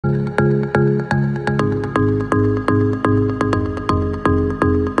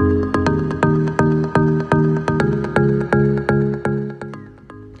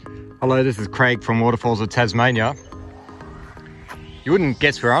Hello, this is Craig from Waterfalls of Tasmania. You wouldn't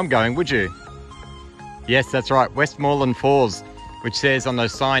guess where I'm going, would you? Yes, that's right, Westmorland Falls, which says on the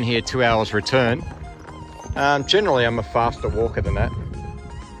sign here 2 hours return. Generally, I'm a faster walker than that.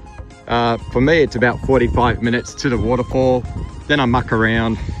 For me, it's about 45 minutes to the waterfall, then I muck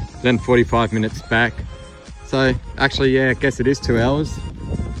around, then 45 minutes back. So actually, yeah, I guess it is 2 hours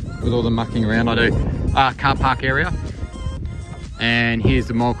with all the mucking around I do. Car park area. And here's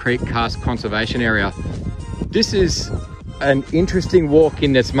the Mole Creek Karst Conservation Area. This is an interesting walk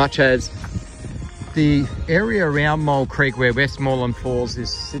in as much as the area around Mole Creek where Westmorland Falls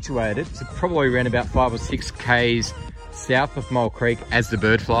is situated. It's probably around about 5 or 6 k's south of Mole Creek as the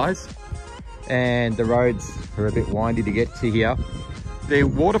bird flies. And the roads are a bit windy to get to here. The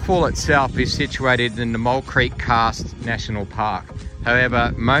waterfall itself is situated in the Mole Creek Karst National Park.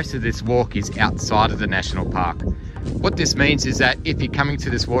 However, most of this walk is outside of the national park. What this means is that if you're coming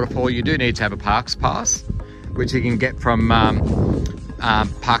to this waterfall, you do need to have a parks pass, which you can get from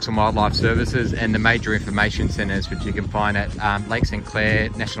Parks and Wildlife Services and the major information centres, which you can find at Lake St Clair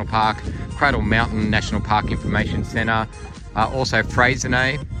National Park, Cradle Mountain National Park Information Centre, also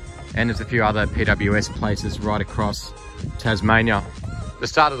Frasernay, and there's a few other PWS places right across Tasmania. The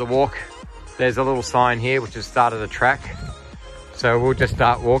start of the walk, there's a little sign here which is start of the track, so we'll just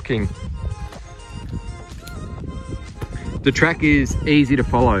start walking. The track is easy to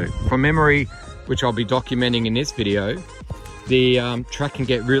follow. From memory, which I'll be documenting in this video, the track can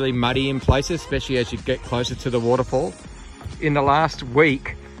get really muddy in places, especially as you get closer to the waterfall. In the last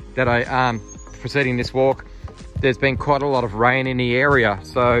week that I preceding this walk, there's been quite a lot of rain in the area,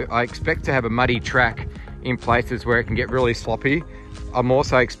 so I expect to have a muddy track in places where it can get really sloppy. I'm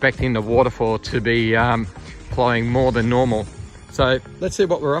also expecting the waterfall to be flowing more than normal. So let's see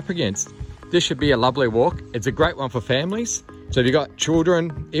what we're up against. This should be a lovely walk. It's a great one for families. So if you've got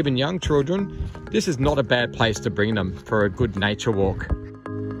children, even young children, this is not a bad place to bring them for a good nature walk.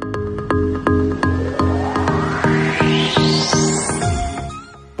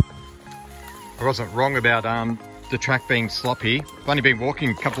 I wasn't wrong about the track being sloppy. I've only been walking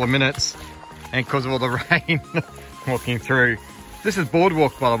a couple of minutes, and because of all the rain walking through. This is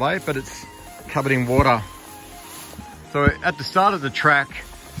boardwalk, by the way, but it's covered in water. So at the start of the track,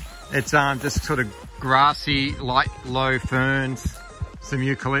 it's just sort of grassy, light, low ferns, some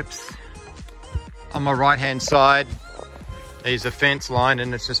eucalypts. On my right-hand side, there's a fence line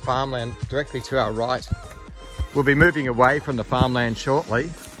and it's just farmland directly to our right. We'll be moving away from the farmland shortly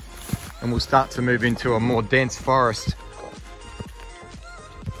and we'll start to move into a more dense forest.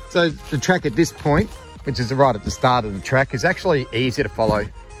 So the track at this point, which is right at the start of the track, is actually easy to follow.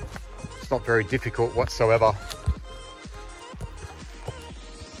 It's not very difficult whatsoever.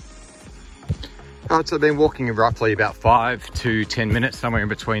 So I've been walking roughly about 5 to 10 minutes, somewhere in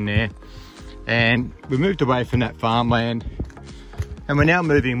between there. And we moved away from that farmland and we're now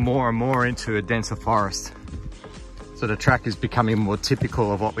moving more and more into a denser forest. So the track is becoming more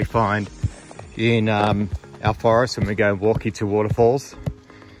typical of what we find in our forest when we go walking to waterfalls.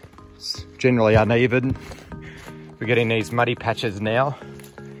 It's generally uneven. We're getting these muddy patches now,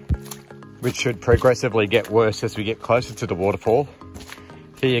 which should progressively get worse as we get closer to the waterfall.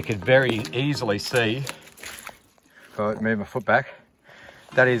 Here you can very easily see, if I move my foot back,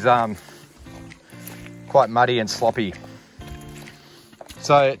 that is quite muddy and sloppy.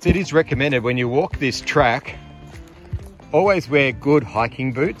 So it is recommended when you walk this track, always wear good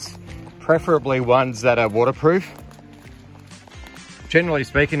hiking boots, preferably ones that are waterproof. Generally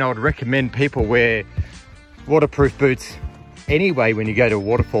speaking, I would recommend people wear waterproof boots anyway when you go to a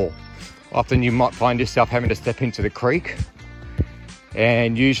waterfall. Often you might find yourself having to step into the creek,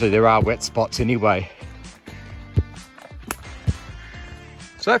 and usually there are wet spots anyway.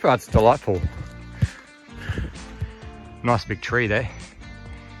 So far it's delightful. Nice big tree there.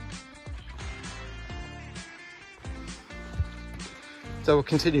 So we'll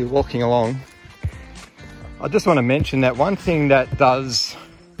continue walking along. I just want to mention that one thing that does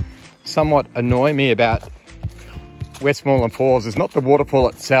somewhat annoy me about Westmorland Falls is not the waterfall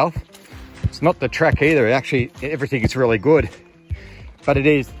itself. It's not the track either. Actually, everything is really good. But it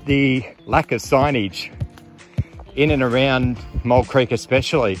is the lack of signage in and around Mole Creek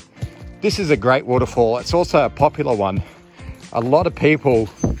especially. This is a great waterfall. It's also a popular one. A lot of people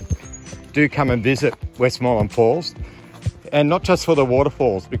do come and visit Westmorland Falls, and not just for the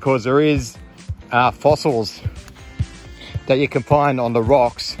waterfalls, because there is fossils that you can find on the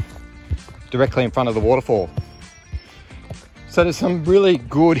rocks directly in front of the waterfall. So there's some really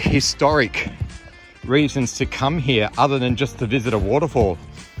good historic reasons to come here other than just to visit a waterfall.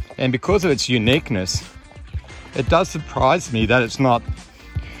 And because of its uniqueness, it does surprise me that it's not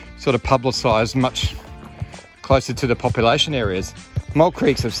sort of publicised much closer to the population areas. Mole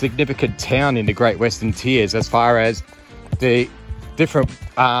Creek's a significant town in the Great Western Tiers as far as the different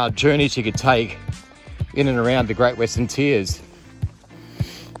journeys you could take in and around the Great Western Tiers.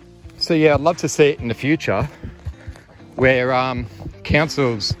 So yeah, I'd love to see it in the future where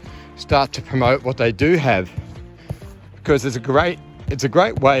councils start to promote what they do have, because it's a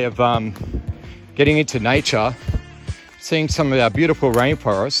great way of getting into nature, seeing some of our beautiful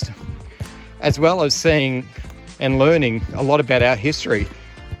rainforest, as well as seeing and learning a lot about our history.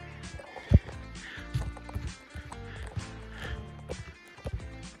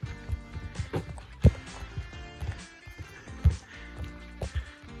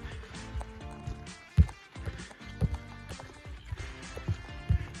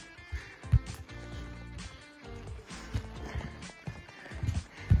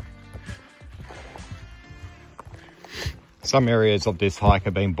 Some areas of this hike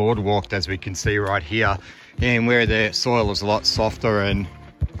have been boardwalked, as we can see right here, and where the soil is a lot softer and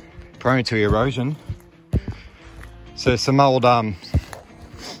prone to erosion. So some old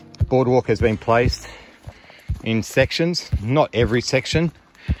boardwalk has been placed in sections, not every section.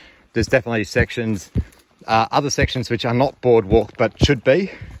 There's definitely sections, other sections which are not boardwalked but should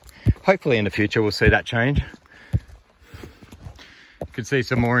be. Hopefully in the future we'll see that change. You can see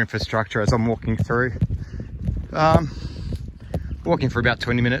some more infrastructure as I'm walking through. Walking for about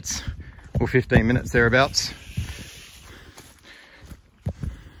 20 minutes or 15 minutes thereabouts.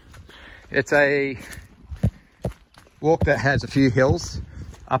 It's a walk that has a few hills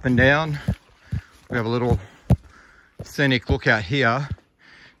up and down. We have a little scenic look out here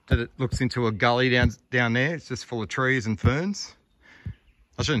that it looks into a gully down there. It's just full of trees and ferns.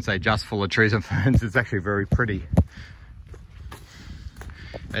 I shouldn't say just full of trees and ferns, it's actually very pretty.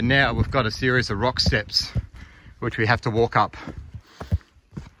 And now we've got a series of rock steps which we have to walk up.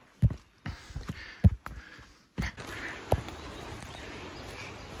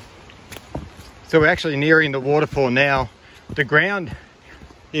 So we're actually nearing the waterfall now. The ground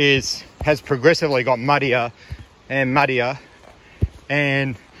has progressively got muddier and muddier,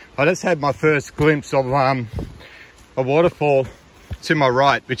 and I just had my first glimpse of a waterfall to my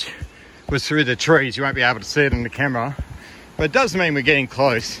right, which was through the trees. You won't be able to see it on the camera, but it does mean we're getting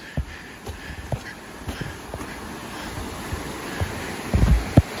close.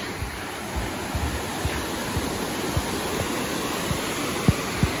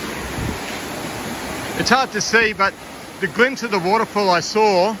 It's hard to see, but the glimpse of the waterfall I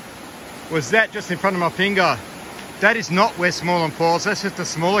saw was that just in front of my finger. That is not Westmorland Falls, that's just a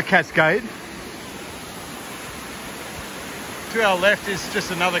smaller cascade. To our left is just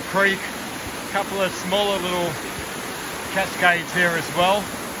another creek, a couple of smaller little cascades there as well.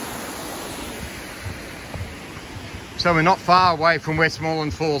 So we're not far away from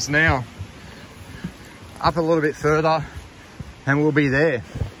Westmorland Falls now. Up a little bit further and we'll be there.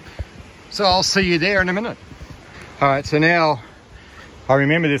 So I'll see you there in a minute. All right, so now I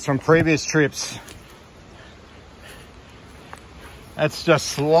remember this from previous trips. That's just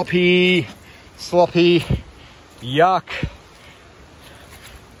sloppy, yuck,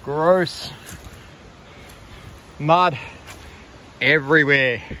 gross, mud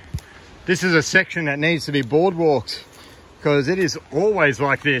everywhere. This is a section that needs to be boardwalked because it is always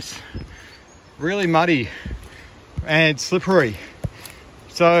like this. Really muddy and slippery.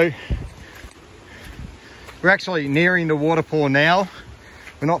 So we're actually nearing the waterfall now.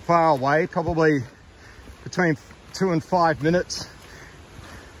 We're not far away, probably between 2 and 5 minutes,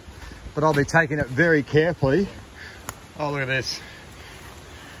 but I'll be taking it very carefully. Oh, look at this.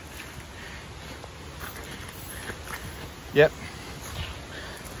 Yep.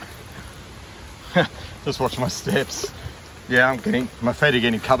 Just watch my steps. Yeah, my feet are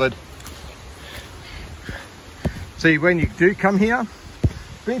getting covered. See, when you do come here,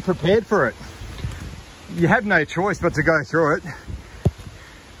 be prepared for it. You have no choice but to go through it.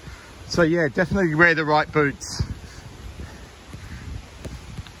 So yeah, definitely wear the right boots.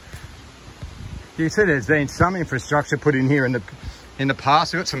 You can see there's been some infrastructure put in here in the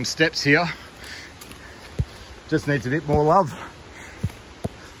past. We've got some steps here. Just needs a bit more love.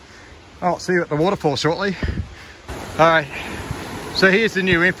 I'll see you at the waterfall shortly. All right, so here's the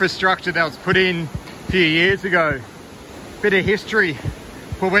new infrastructure that was put in a few years ago. Bit of history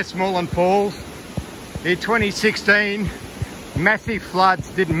for Westmorland Falls. In 2016, massive floods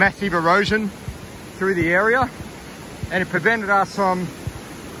did massive erosion through the area, and it prevented us from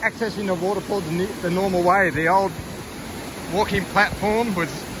accessing the waterfall the normal way. The old walking platform was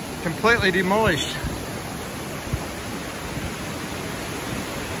completely demolished.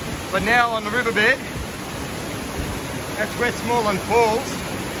 But now on the riverbed, that's Westmorland Falls.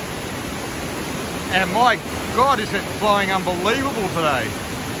 And my God, is it flying unbelievable today.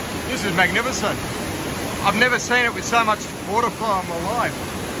 This is magnificent. I've never seen it with so much water flow in my life.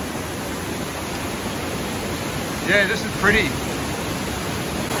 Yeah, this is pretty.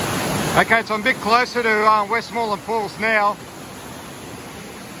 Okay, so I'm a bit closer to Westmorland Falls now.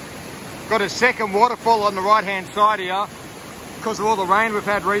 Got a second waterfall on the right hand side here because of all the rain we've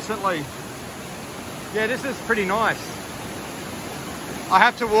had recently. Yeah, this is pretty nice. I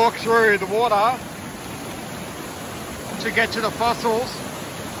have to walk through the water to get to the fossils,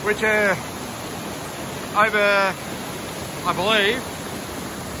 which are over, I believe,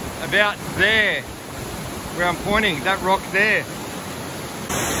 about there, where I'm pointing, that rock there.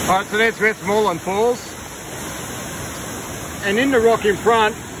 Alright, so there's Westmorland Falls. And in the rock in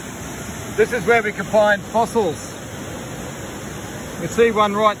front, this is where we can find fossils. You can see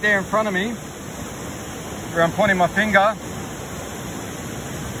one right there in front of me, where I'm pointing my finger.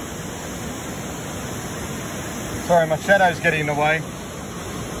 Sorry, my shadow's getting in the way.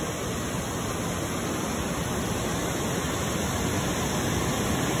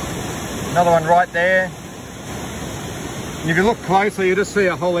 Another one right there. And if you look closely, you just see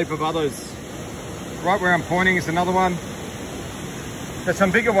a whole heap of others. Right where I'm pointing is another one. There's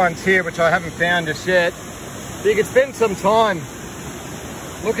some bigger ones here which I haven't found just yet. But you can spend some time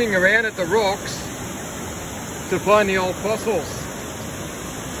looking around at the rocks to find the old fossils.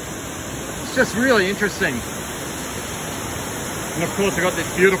 It's just really interesting. And of course we've got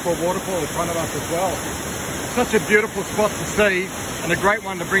this beautiful waterfall in front of us as well. Such a beautiful spot to see and a great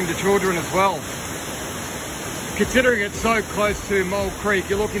one to bring the children as well. Considering it's so close to Mole Creek,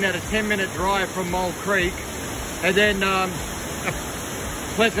 you're looking at a 10-minute drive from Mole Creek and then a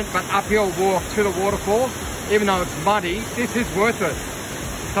pleasant but uphill walk to the waterfall. Even though it's muddy, this is worth it.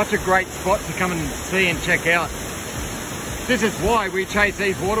 Such a great spot to come and see and check out. This is why we chase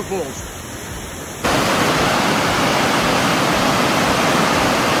these waterfalls.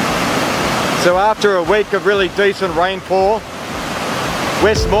 So after a week of really decent rainfall,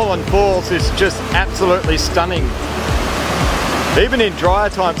 Westmorland Falls is just absolutely stunning. Even in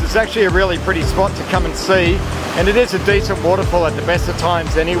drier times, it's actually a really pretty spot to come and see, and it is a decent waterfall at the best of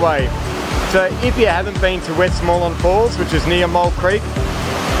times anyway. So if you haven't been to Westmorland Falls, which is near Mole Creek,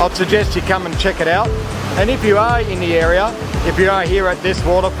 I'd suggest you come and check it out. And if you are in the area, if you are here at this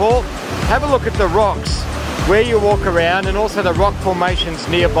waterfall, have a look at the rocks where you walk around and also the rock formations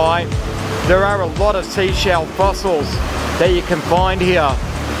nearby. There are a lot of seashell fossils that you can find here.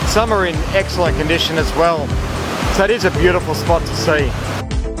 Some are in excellent condition as well. So it is a beautiful spot to see.